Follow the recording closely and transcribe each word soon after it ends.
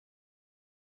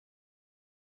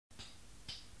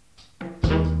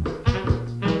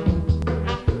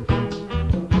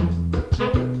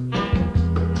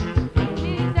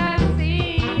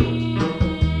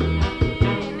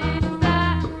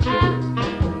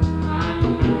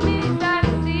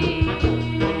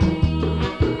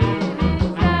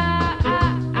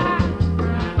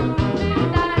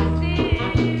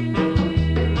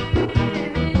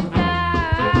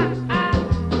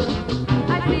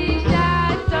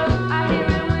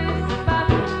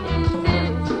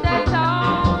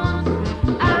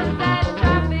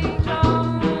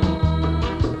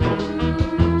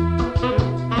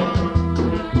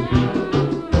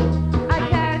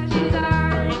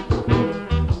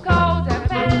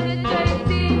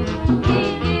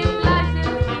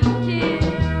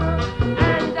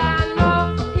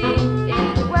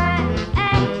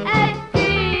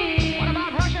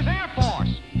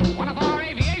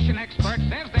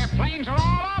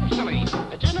silly.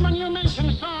 The gentleman you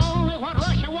mentioned saw only what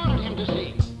Russia wanted him to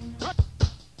see.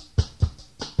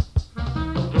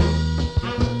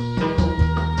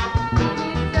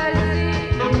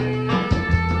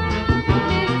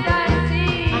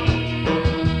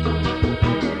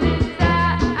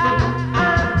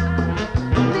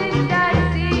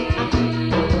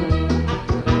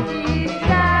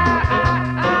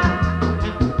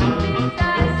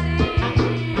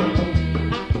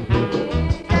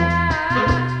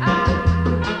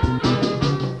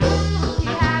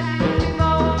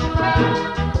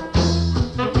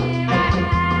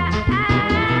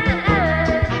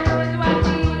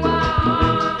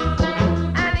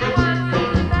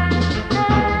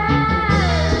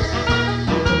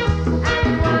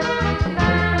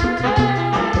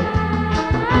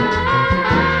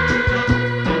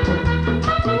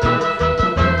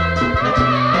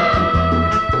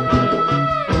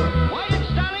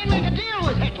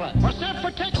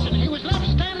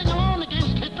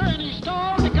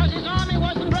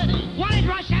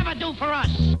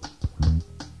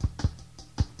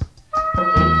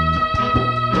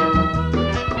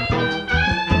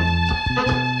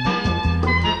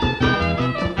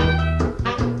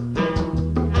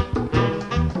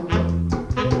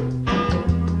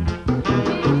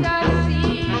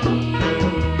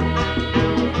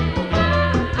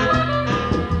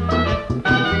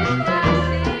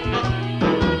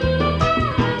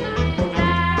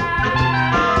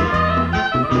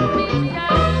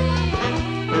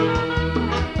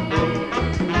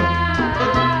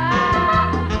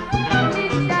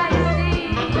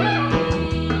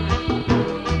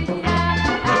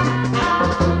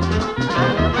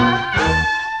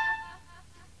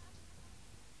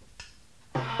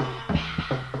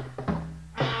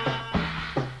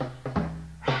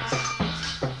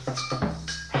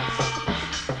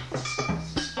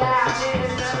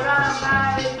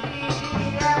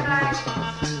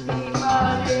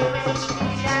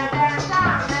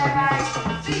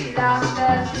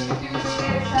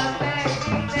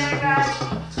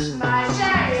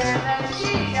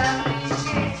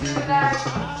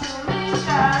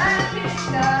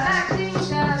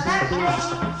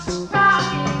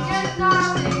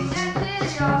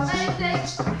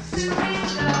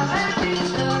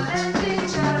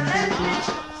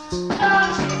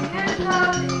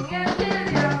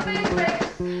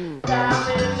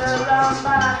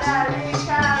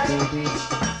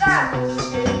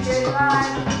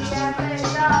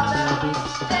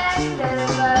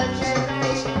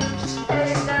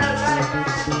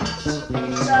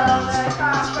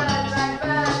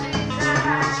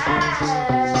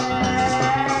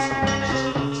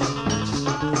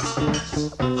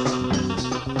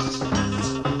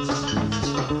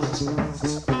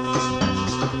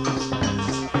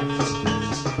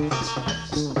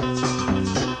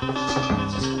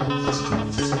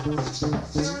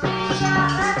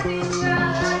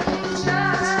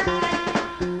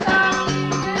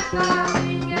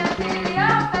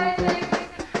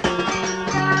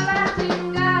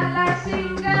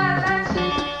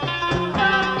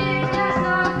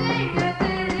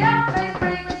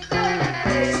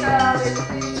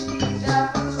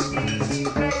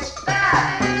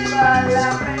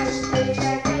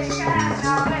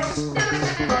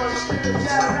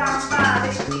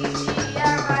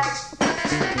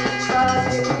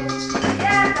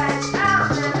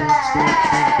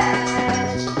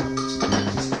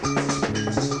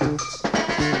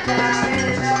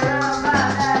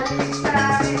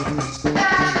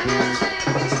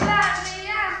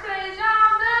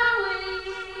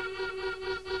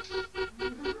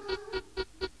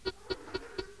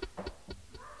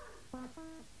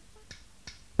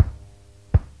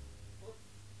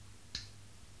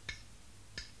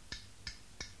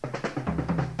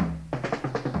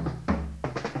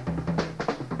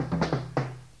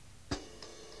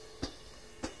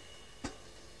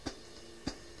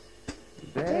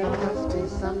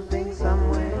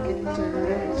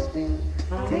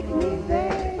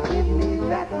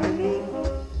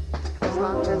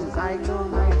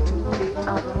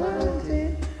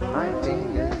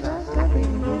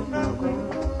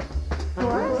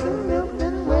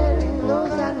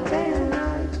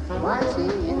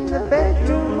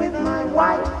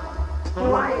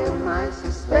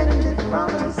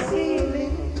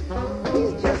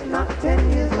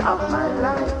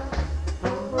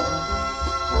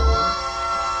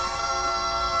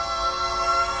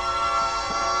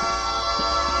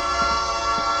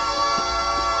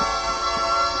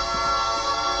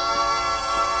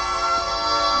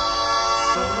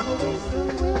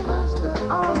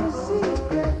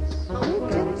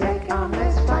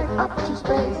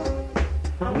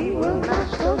 We will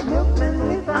mash those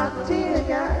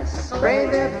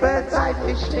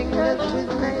fish fingers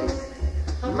with mace.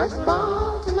 Must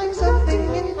bond to make something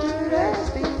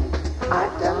interesting.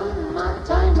 I've done my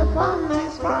time upon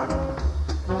this rock.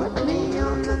 Put me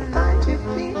on the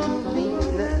 9:15 to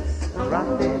Venus. A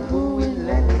rendezvous with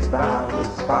Lenny's Barber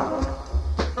Spark.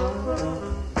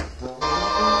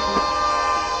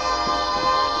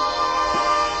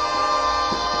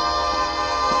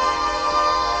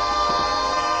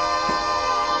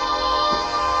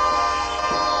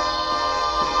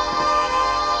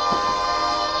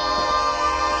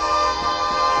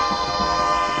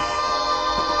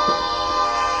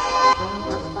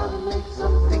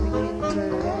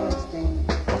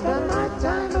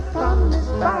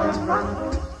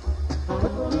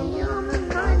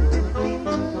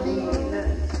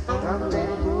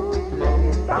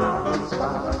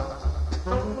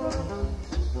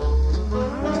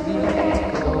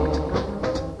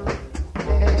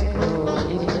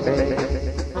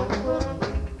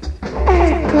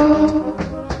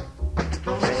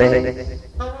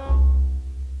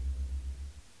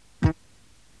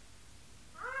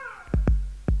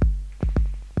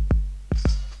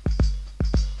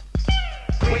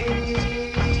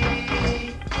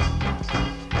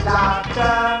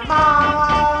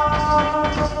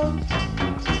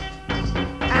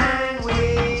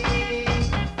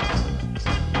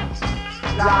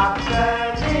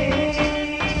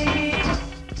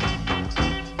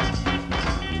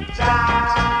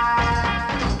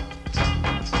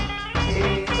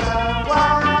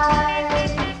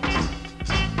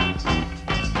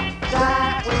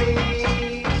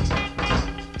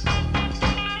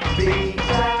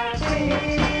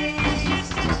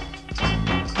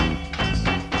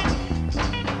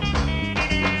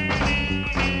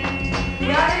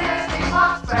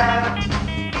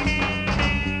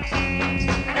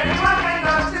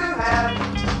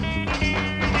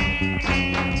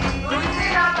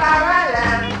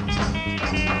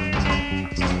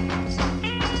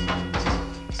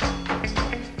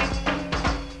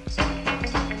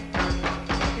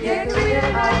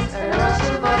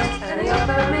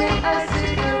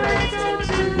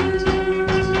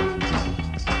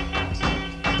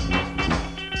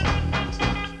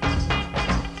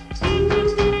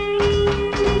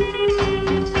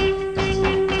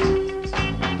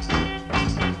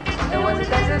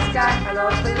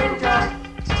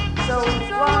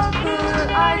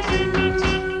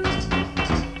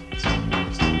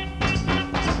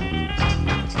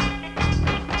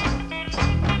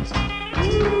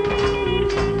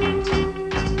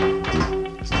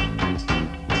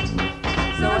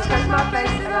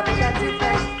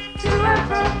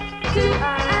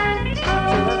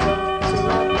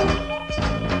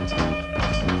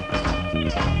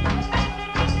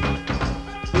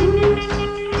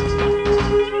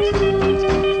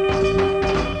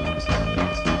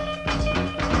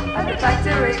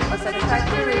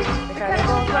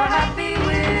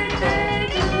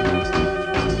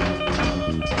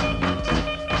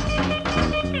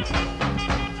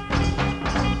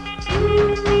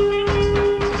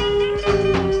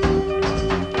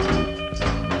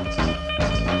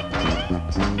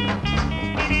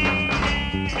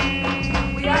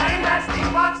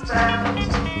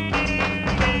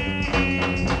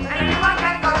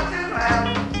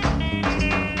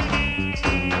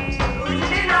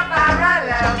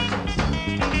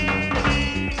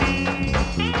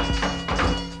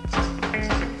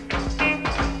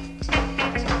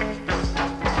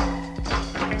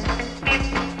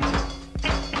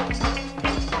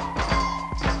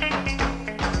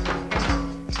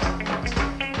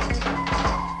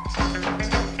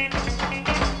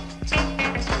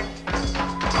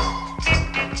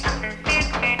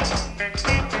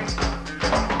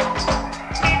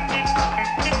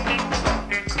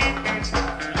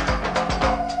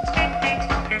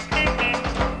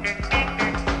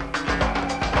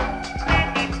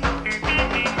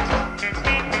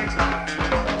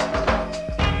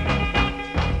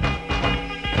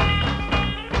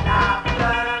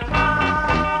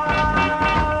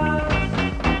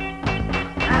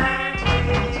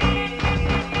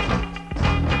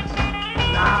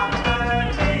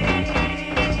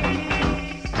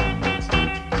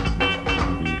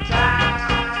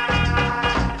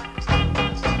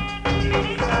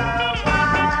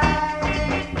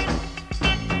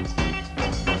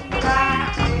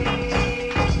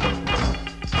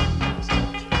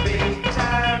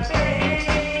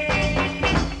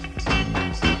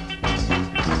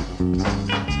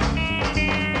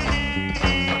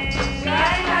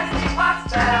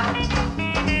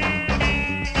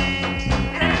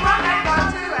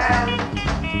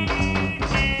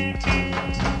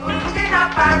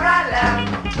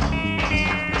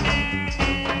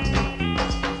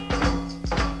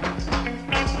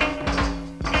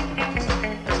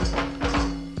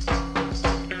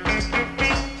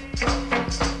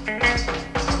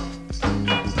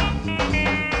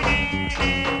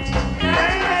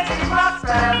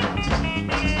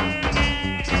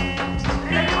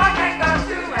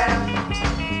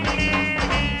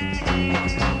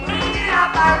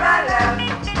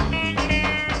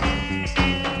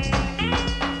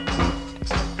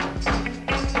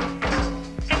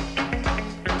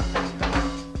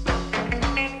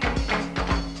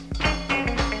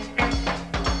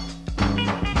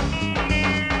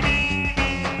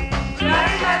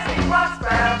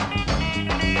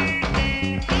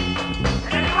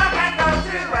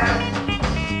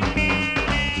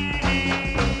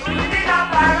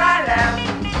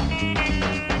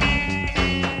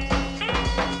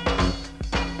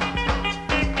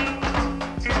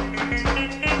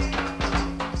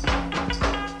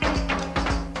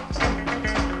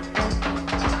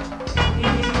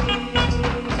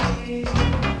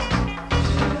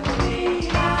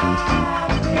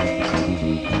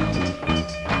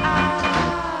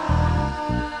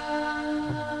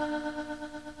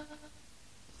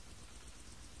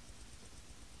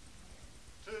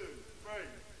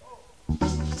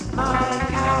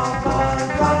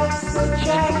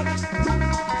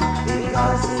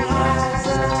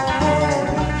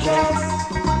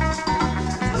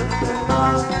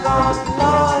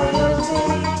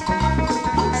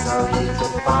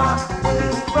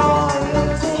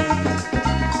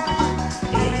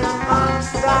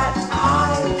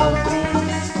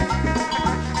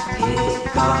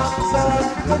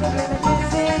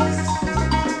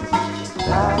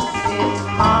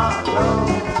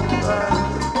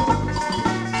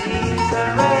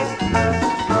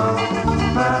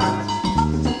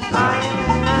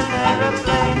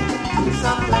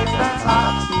 someplace that's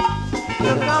hot.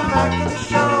 He'll come back and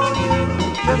show you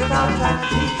just how tight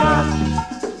he got.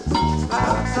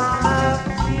 Clouds on a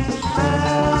beach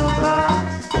member,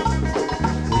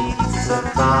 beats are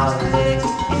falling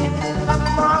in the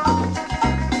park.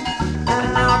 An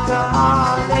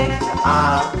alcoholic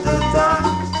after dark.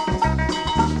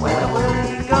 Where will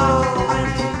he go when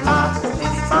he's lost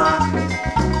his spark?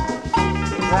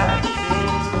 That's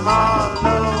him all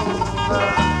over.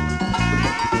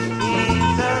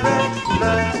 He's a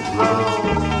restless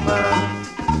rover,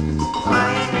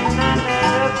 flying in an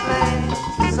airplane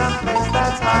to someplace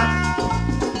that's hot.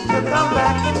 He'll come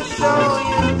back and show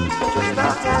you just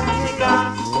how time he got.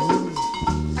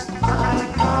 My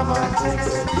cowboy takes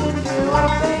it into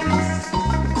our face,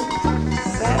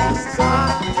 says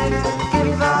God didn't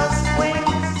give us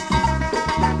wings.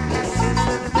 This is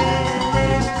the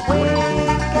minute we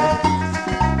get.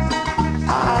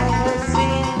 I have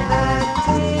seen the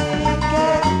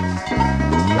ticket.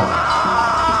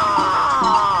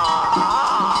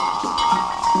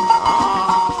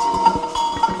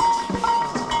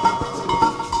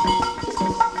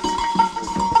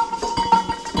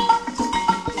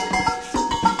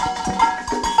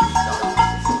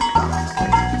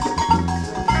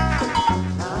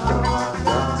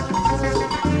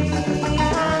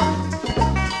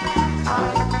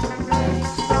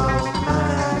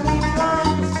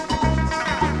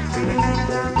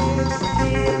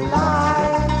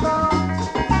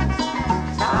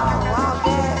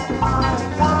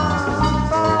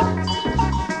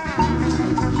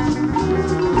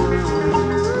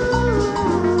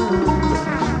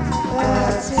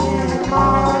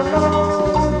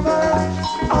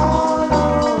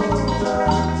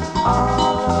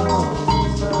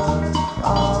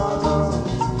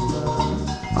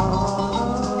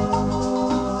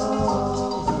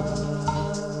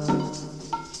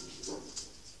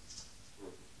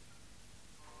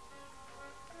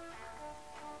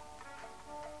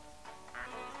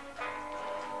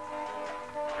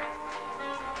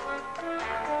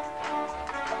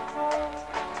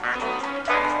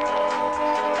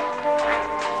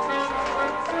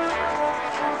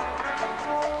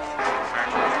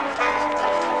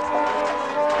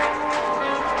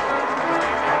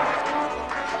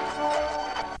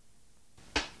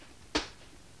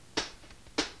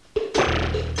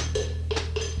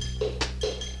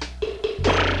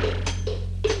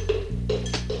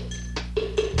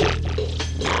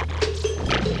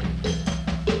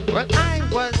 Well, I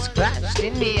was crashed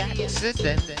in the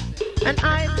accident, and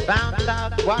I found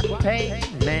out what pain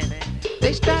meant.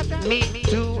 They strapped me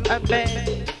to a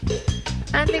bed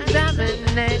and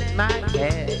examined my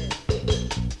head.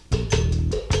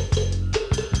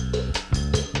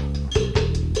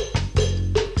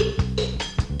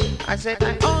 I said,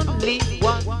 I only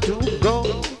want to go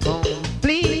home.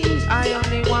 Please, I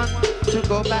only want to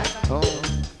go back home.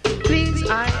 Please,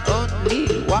 I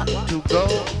only want to go.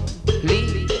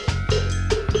 Please.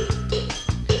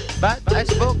 But I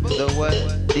spoke the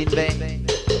word in vain.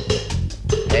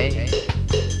 Hey.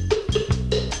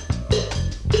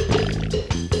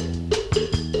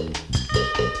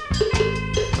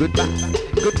 Goodbye,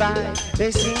 goodbye,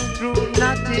 they sing through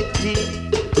nutty.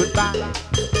 Goodbye,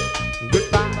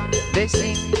 goodbye, they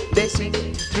sing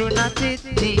through nutty.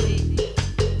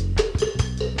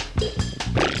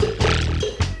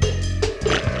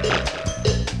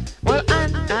 Well,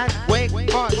 I'm at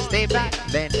Wake Forest, stay back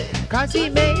then, 'cause he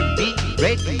may be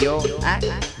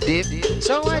radioactive.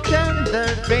 So I turned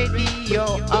the radio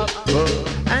up,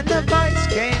 and the voice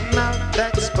came out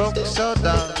that spoke so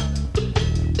dull.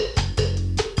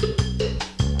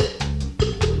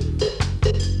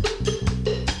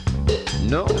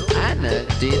 No Anna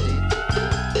did it,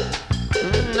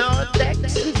 no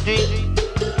Dexedrine,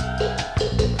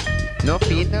 no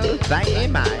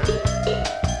phenyldiamide,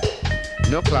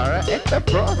 no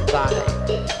chloroethylbromide,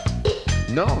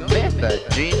 no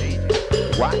methadone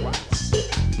whites,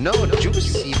 no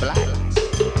juicy blacks.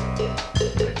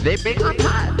 They bring on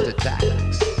heart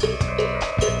attacks.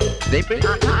 They bring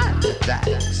on heart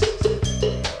attacks.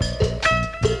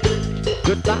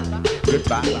 Goodbye,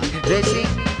 goodbye, they sing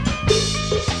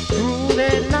through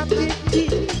their nutty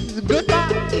teeth.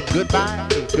 Goodbye, goodbye,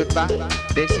 goodbye,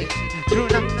 they sing through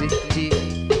nutty teeth.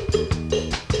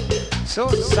 So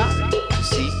sorry to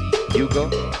see you go,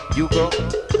 you go.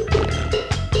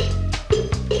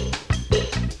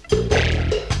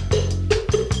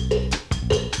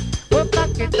 Well,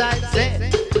 pocket, I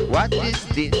said, what is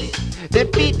this?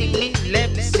 They're feeding me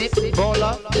lemon bowl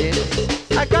of this.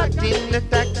 I got in the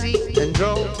taxi and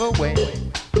drove away,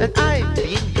 and I've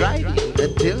been driving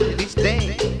until this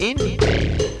day in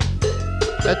pain.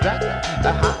 A drag,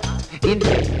 a heart in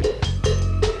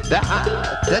the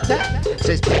heart attack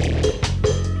says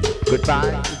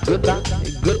goodbye, goodbye,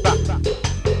 goodbye.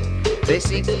 They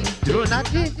sing through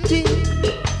nothing.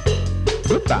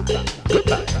 Goodbye,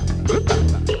 goodbye, goodbye.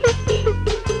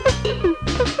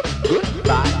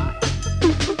 Goodbye.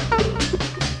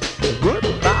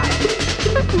 Goodbye.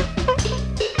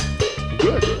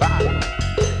 Goodbye.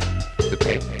 The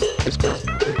pain is past.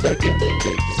 The getting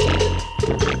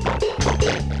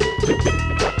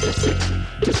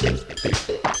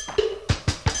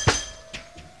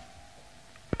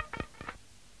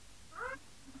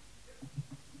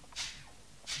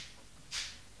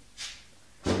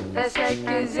The snake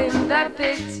is in the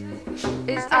pit,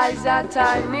 his eyes are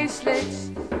tiny slits,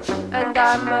 and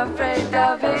I'm afraid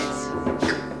of it.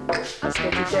 I'm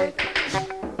scared to death.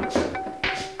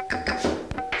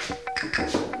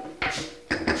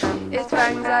 His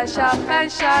fangs are sharp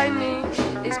and shiny,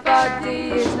 his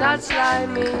body is not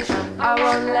slimy. I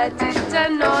won't let it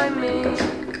annoy me.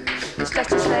 It's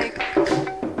just a snake.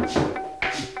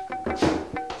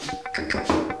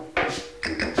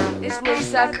 It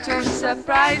sneaks up to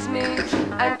surprise me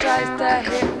and tries to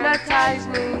hypnotize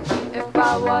me. If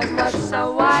I was not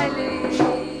so wily,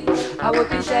 I would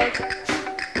be dead.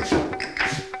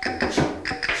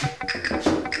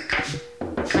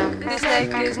 This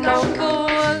snake is no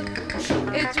fool,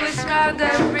 it twists round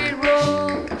every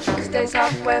rule, stays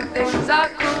up when things are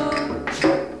cool,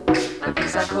 and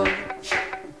things are cool.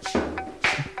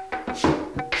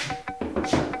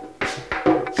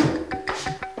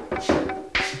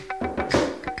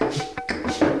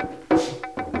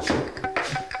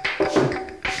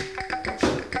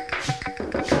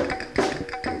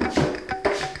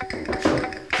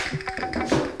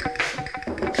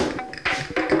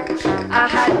 I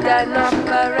had an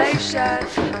operation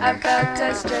and felt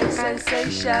a strange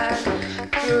sensation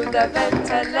through the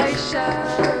ventilation.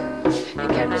 Here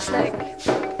came the snake.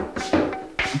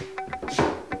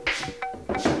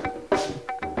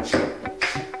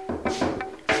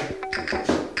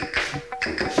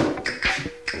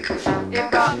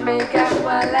 It brought me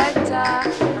Gagualetta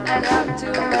and helped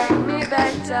to make me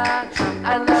better.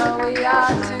 And now we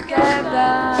are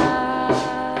together.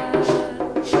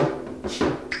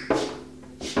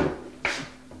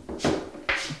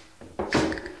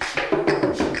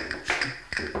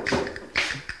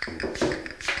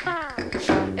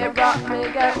 It brought me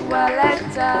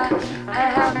Gagualetta and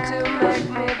helped to make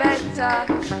me better.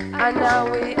 And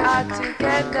now we are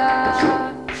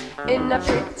together in the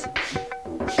pit.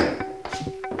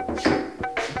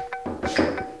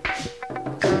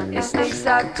 It sneaks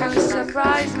up to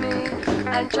surprise me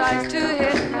and tries to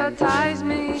hypnotize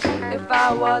me. If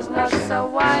I was not so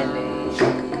wily,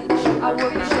 I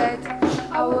would be dead,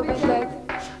 I would be dead,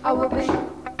 I would be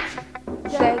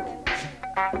dead.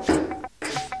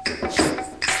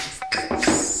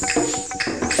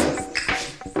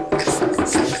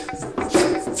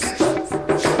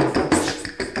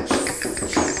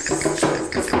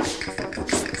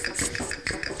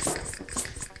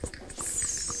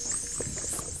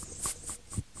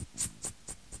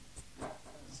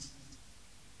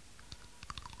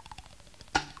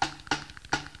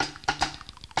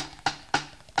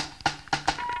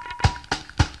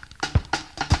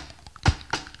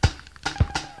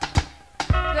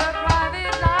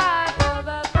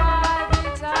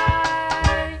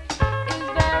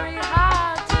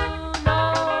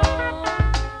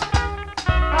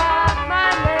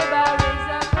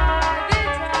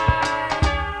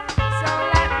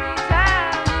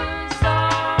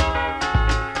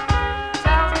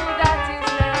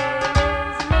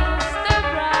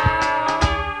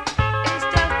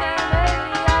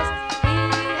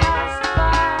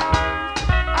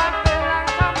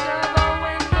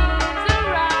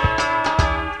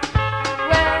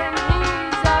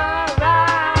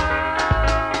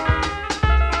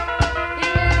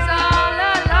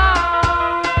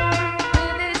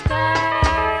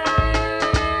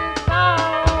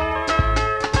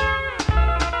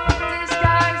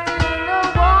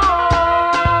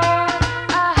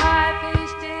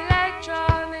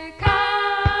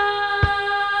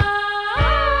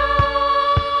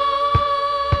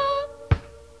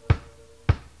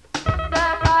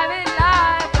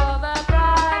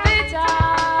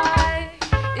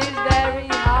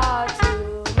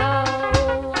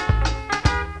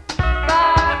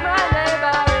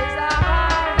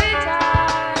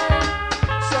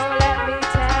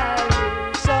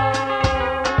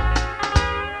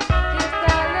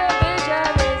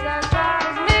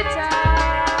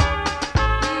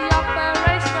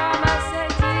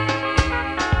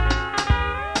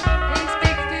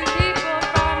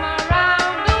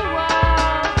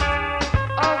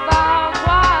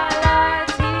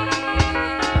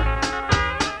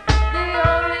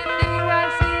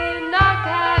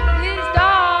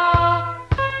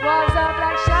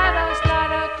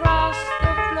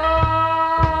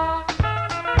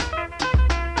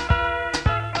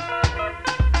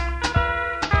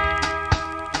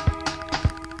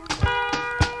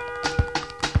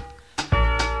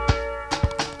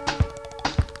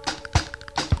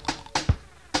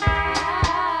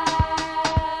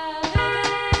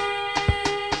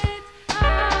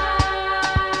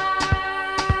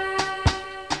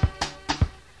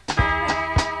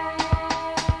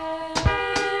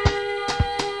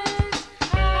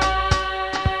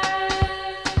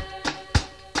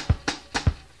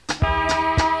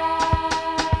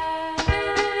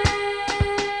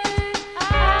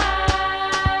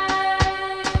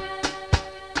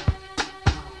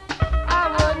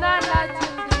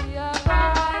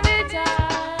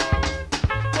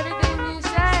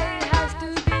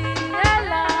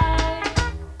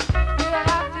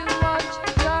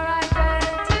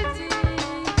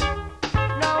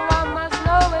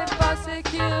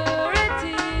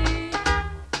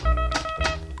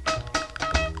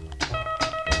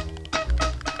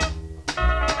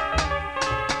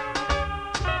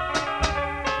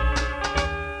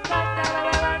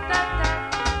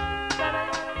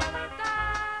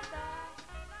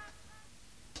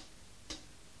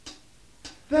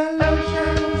 The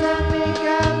lotions and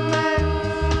makeup man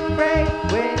break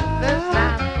with the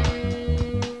snap.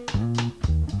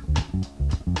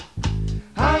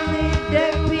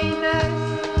 Holiday peanuts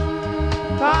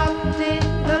popped in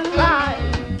the fly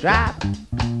trap.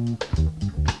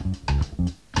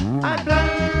 I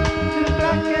plunged to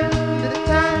blacken the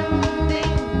tanned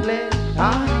English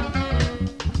heart.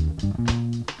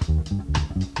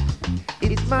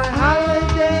 It's my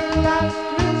holiday last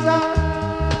resort.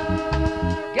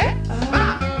 Get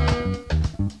smart.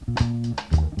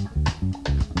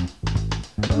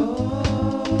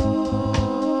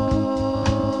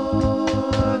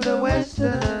 Oh, the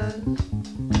Westerners.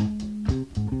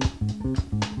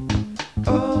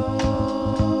 Oh,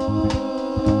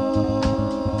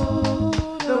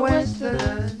 the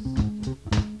Westerners.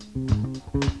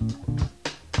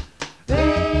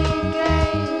 They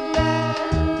gave their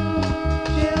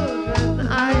children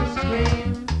ice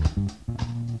cream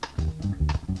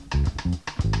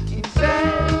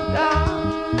instead of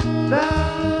the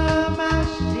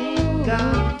machine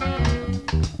gun.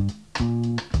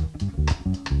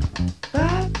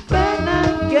 But then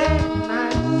again, I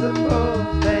suppose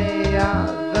they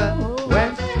are the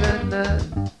Westerners.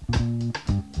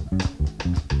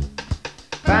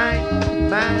 Bank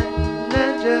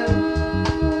managers,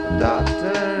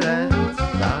 daughter and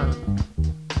son.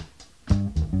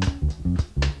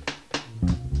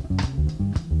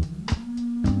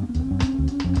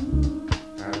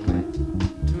 I went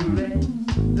to race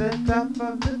the top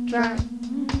of the track.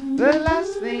 The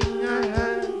last thing I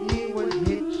heard, he was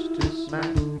hitched to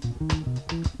smack.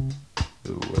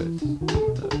 The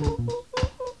Westerners.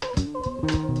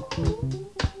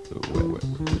 The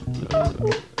Westerners.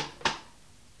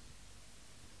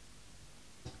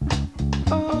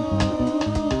 Oh,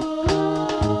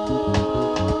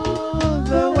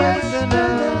 the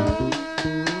Westerners.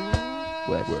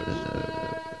 Westerners.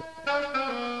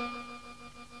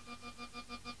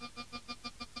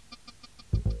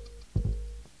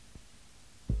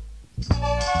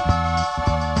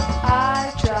 I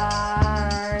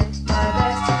tried my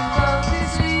best to go to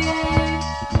sleep.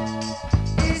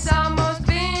 It's almost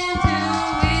been 2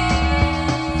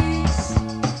 weeks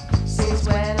since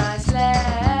when I slept.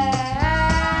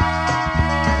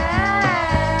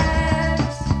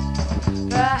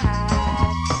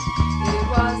 Perhaps it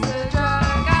was the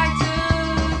drug I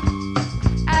took,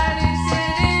 and it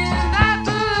said in that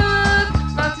book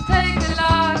not to take the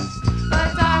loss,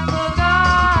 but I forgot.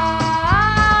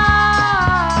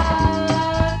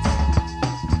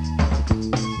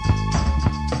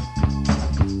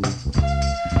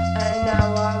 And now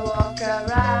I walk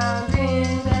around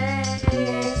in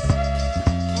daze.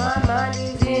 My mind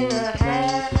is in a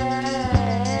haze.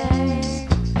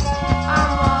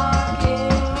 I'm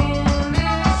walking in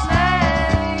this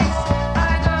maze.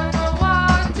 I don't know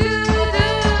what to do.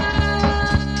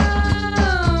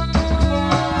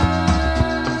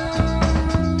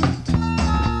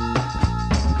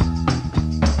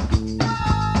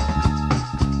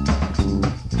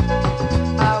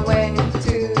 I went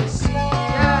to see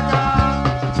a dog,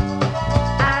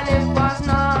 and it was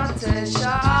not a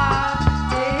shock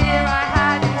to hear I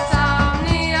had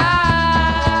insomnia,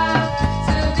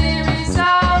 severe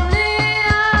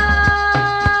insomnia.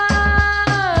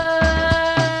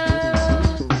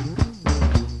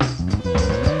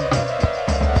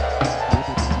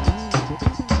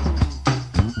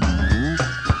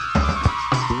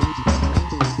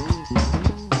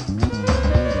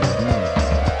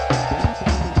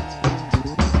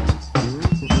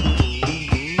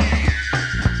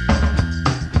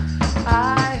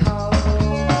 I hope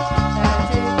that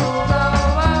it will go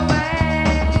away.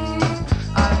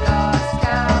 I've lost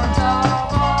count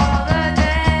of all the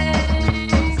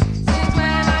days since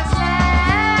when I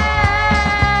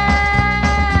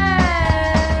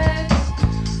slept.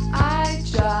 I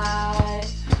try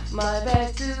my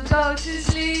best to go to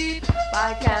sleep by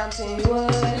counting